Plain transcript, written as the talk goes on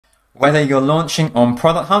Whether you're launching on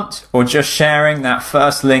Product Hunt or just sharing that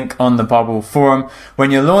first link on the Bubble forum,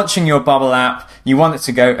 when you're launching your Bubble app, you want it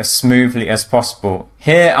to go as smoothly as possible.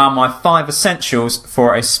 Here are my 5 essentials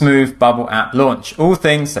for a smooth Bubble app launch. All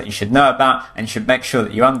things that you should know about and should make sure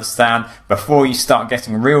that you understand before you start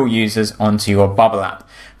getting real users onto your Bubble app.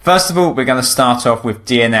 First of all, we're going to start off with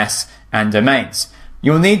DNS and domains.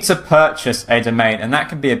 You'll need to purchase a domain, and that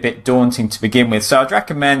can be a bit daunting to begin with. So I'd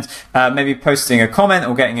recommend maybe posting a comment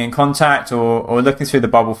or getting in contact or looking through the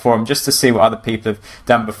Bubble forum just to see what other people have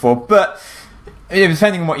done before. But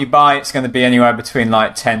depending on what you buy, it's going to be anywhere between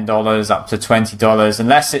like $10 up to $20,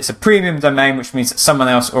 unless it's a premium domain, which means that someone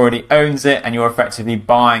else already owns it and you're effectively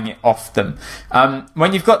buying it off them.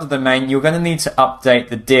 When you've got the domain, you're going to need to update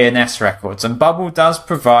the DNS records, and Bubble does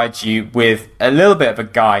provide you with a little bit of a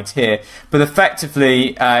guide here. But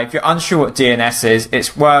effectively, if you're unsure what DNS is,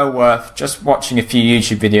 it's well worth just watching a few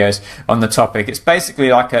YouTube videos on the topic. It's basically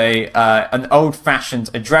like an old-fashioned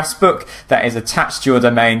address book that is attached to your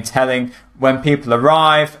domain, telling when people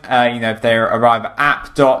arrive, if they arrive at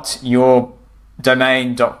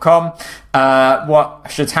app.yourdomain.com, what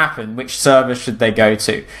should happen, which server should they go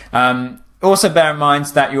to. Also bear in mind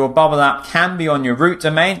that your Bubble app can be on your root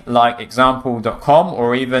domain, like example.com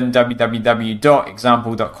or even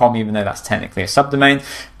www.example.com, even though that's technically a subdomain.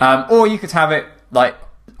 Or you could have it like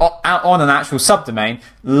on an actual subdomain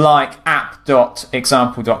like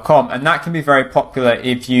app.example.com, and that can be very popular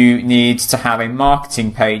if you need to have a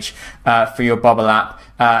marketing page for your Bubble app,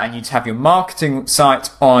 and you'd have your marketing site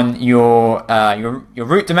on your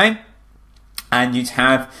root domain, and you'd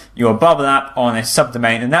have your Bubble app on a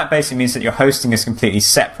subdomain, and that basically means that your hosting is completely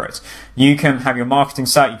separate. You can have your marketing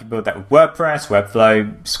site, you can build that with WordPress,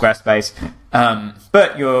 Webflow, Squarespace,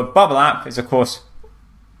 but your Bubble app is of course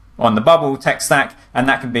on the Bubble tech stack, and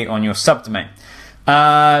that can be on your subdomain.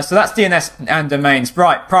 So that's DNS and domains.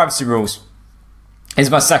 Right, privacy rules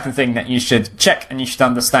is my second thing that you should check and you should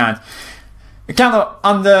understand. You cannot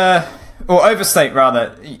overstate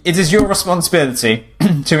rather, it is your responsibility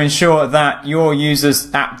to ensure that your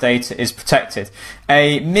user's app data is protected.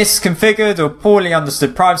 A misconfigured or poorly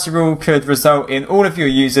understood privacy rule could result in all of your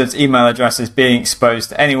users' email addresses being exposed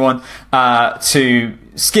to anyone to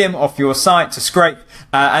skim off your site, to scrape.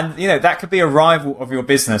 And that could be a rival of your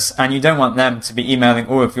business, and you don't want them to be emailing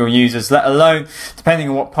all of your users, let alone, depending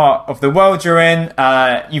on what part of the world you're in,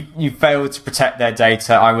 you failed to protect their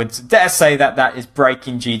data. I would dare say that that is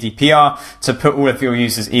breaking GDPR to put all of your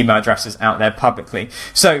users' email addresses out there publicly.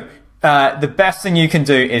 So the best thing you can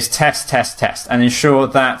do is test, and ensure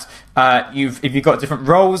that if you've got different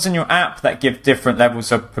roles in your app that give different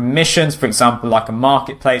levels of permissions, for example, like a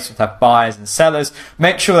marketplace would have buyers and sellers,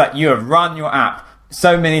 make sure that you have run your app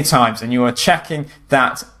so many times and you are checking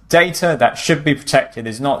that data that should be protected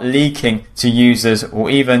is not leaking to users or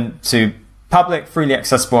even to public, freely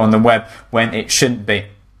accessible on the web when it shouldn't be.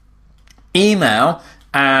 Email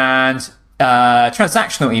and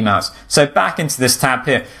transactional emails. So back into this tab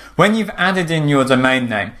here. When you've added in your domain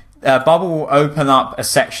name, Bubble will open up a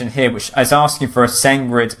section here which is asking for a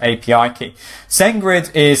SendGrid API key.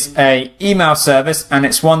 SendGrid is an email service, and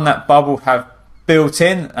it's one that Bubble have built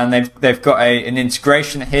in, and they've got an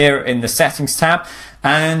integration here in the settings tab,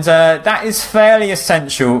 and that is fairly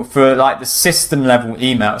essential for like the system level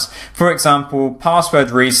emails. For example, password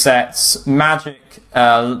resets, magic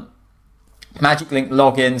link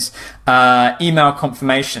logins, email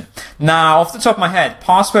confirmation. Now, off the top of my head,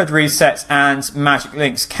 password resets and magic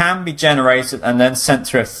links can be generated and then sent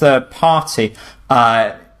through a third party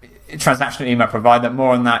transactional email provider.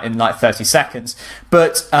 More on that in like 30 seconds.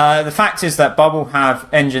 But the fact is that Bubble have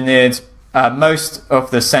engineered most of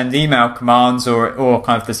the send email commands or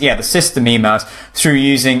kind of the system emails through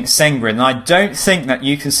using SendGrid. And I don't think that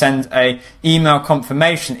you can send a email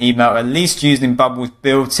confirmation email, at least using Bubble's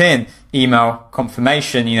built-in email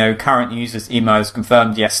confirmation, current user's email is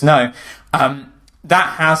confirmed, yes, no.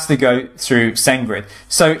 That has to go through SendGrid.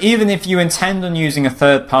 So even if you intend on using a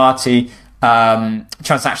third-party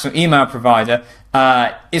transactional email provider,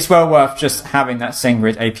 it's well worth just having that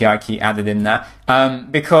SendGrid API key added in there,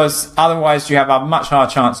 because otherwise you have a much higher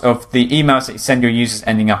chance of the emails that you send your users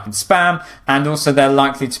ending up in spam, and also they're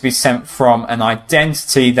likely to be sent from an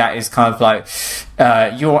identity that is kind of like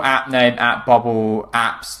your app name at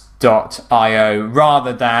bubbleapps.io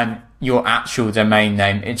rather than your actual domain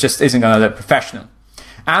name. It just isn't going to look professional.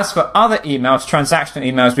 As for other emails, transactional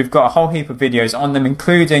emails, we've got a whole heap of videos on them,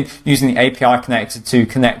 including using the API connector to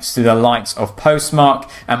connect to the likes of Postmark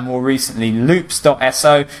and more recently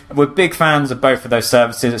loops.so. We're big fans of both of those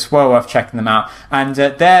services. It's well worth checking them out. And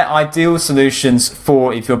they're ideal solutions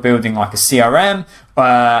for if you're building like a CRM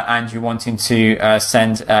and you're wanting to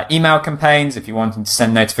send email campaigns, if you're wanting to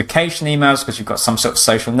send notification emails because you've got some sort of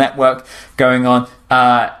social network going on,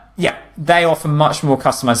 yeah, they offer much more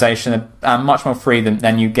customization and much more freedom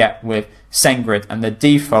than you get with SendGrid and the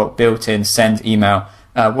default built-in send email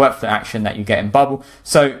workflow action that you get in Bubble.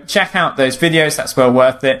 So check out those videos, that's well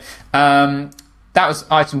worth it. That was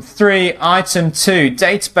item 3. Item 2,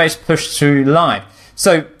 database push to live.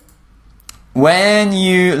 So when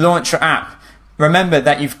you launch your app, remember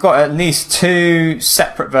that you've got at least 2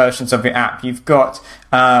 separate versions of your app. You've got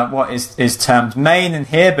what is termed main in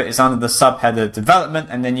here, but is under the subheader development,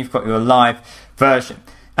 and then you've got your live version.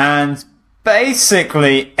 And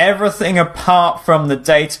basically everything apart from the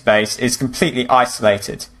database is completely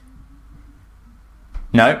isolated.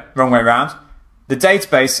 No, wrong way around. The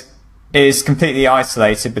database is completely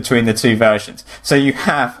isolated between the 2 versions. So you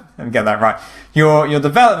have, let me get that right, your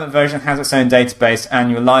development version has its own database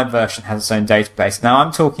and your live version has its own database. Now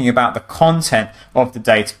I'm talking about the content of the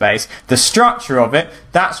database, the structure of it.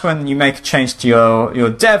 That's when you make a change to your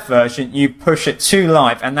dev version, you push it to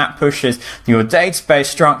live, and that pushes your database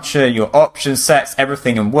structure, your option sets,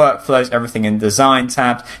 everything in workflows, everything in design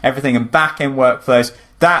tabs, everything in backend workflows.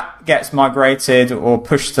 That gets migrated or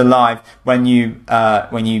pushed to live when you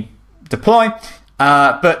deploy,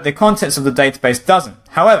 but the contents of the database doesn't.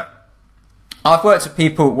 However, I've worked with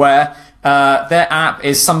people where their app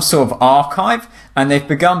is some sort of archive, and they've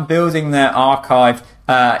begun building their archive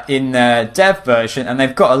in their dev version, and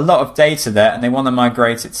they've got a lot of data there and they want to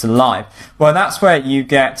migrate it to live. Well, that's where you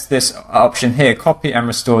get this option here, copy and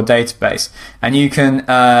restore database, and you can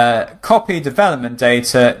copy development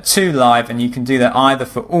data to live, and you can do that either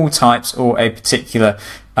for all types or a particular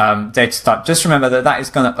data type. Just remember that that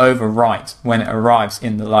is going to overwrite when it arrives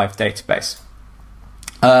in the live database.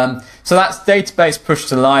 So that's database push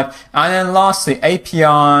to live. And then lastly,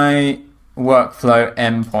 API workflow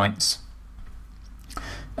endpoints.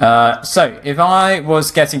 So if I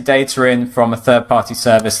was getting data in from a third-party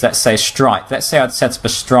service, let's say Stripe. Let's say I'd set up a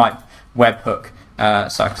Stripe webhook.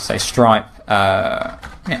 So I could say Stripe,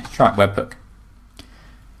 Stripe webhook.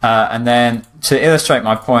 And then to illustrate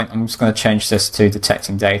my point, I'm just going to change this to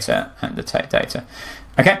detecting data and detect data.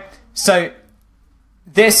 Okay, so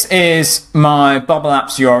this is my Bubble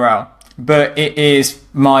Apps URL, but it is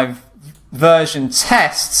my version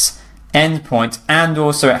tests endpoint, and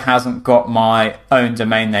also it hasn't got my own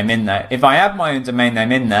domain name in there. If I add my own domain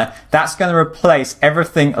name in there, that's going to replace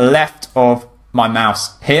everything left of my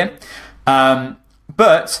mouse here.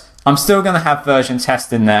 But I'm still going to have version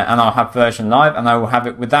test in there, and I'll have version live, and I will have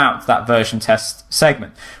it without that version test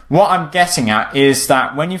segment. What I'm getting at is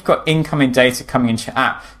that when you've got incoming data coming into your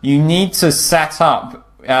app, you need to set up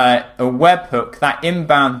a webhook, that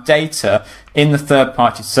inbound data in the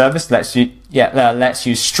third-party service. Let's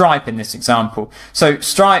use Stripe in this example. So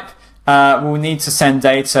Stripe will need to send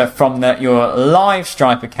data from your live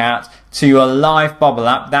Stripe account to your live Bubble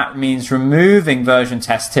app. That means removing version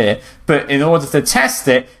test here. But in order to test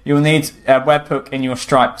it, you'll need a webhook in your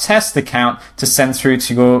Stripe test account to send through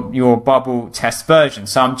to your Bubble test version.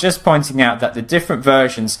 So I'm just pointing out that the different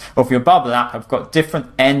versions of your Bubble app have got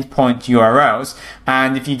different endpoint URLs.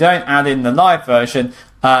 And if you don't add in the live version,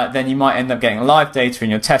 then you might end up getting live data in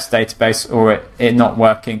your test database, or it not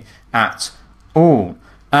working at all.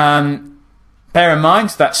 Bear in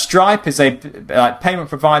mind that Stripe is like payment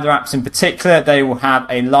provider apps in particular, they will have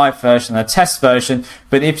a live version and a test version.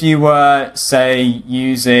 But if you were, say,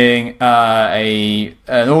 using an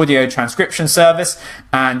audio transcription service,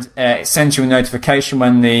 and it sends you a notification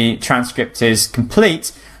when the transcript is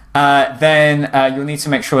complete, then you'll need to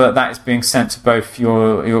make sure that that is being sent to both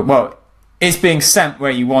it's being sent where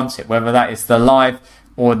you want it, whether that is the live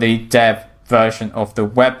or the dev version of the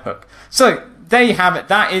webhook. So there you have it.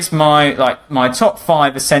 That is my top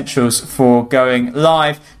 5 essentials for going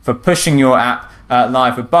live, for pushing your app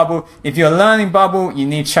live with Bubble. If you're learning Bubble, you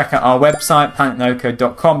need to check out our website,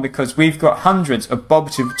 planetnocode.com, because we've got hundreds of Bubble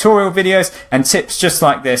tutorial videos and tips just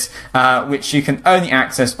like this, which you can only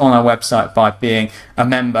access on our website by being a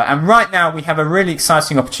member. And right now we have a really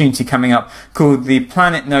exciting opportunity coming up called the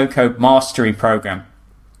Planet NoCode Mastery Program.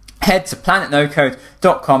 Head to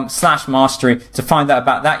planetnocode.com/mastery to find out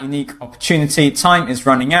about that unique opportunity. Time is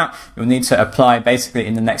running out. You'll need to apply basically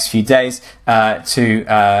in the next few days to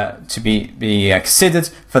be considered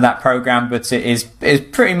for that program. But it is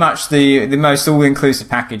pretty much the most all-inclusive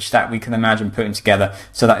package that we can imagine putting together.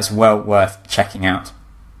 So that is well worth checking out.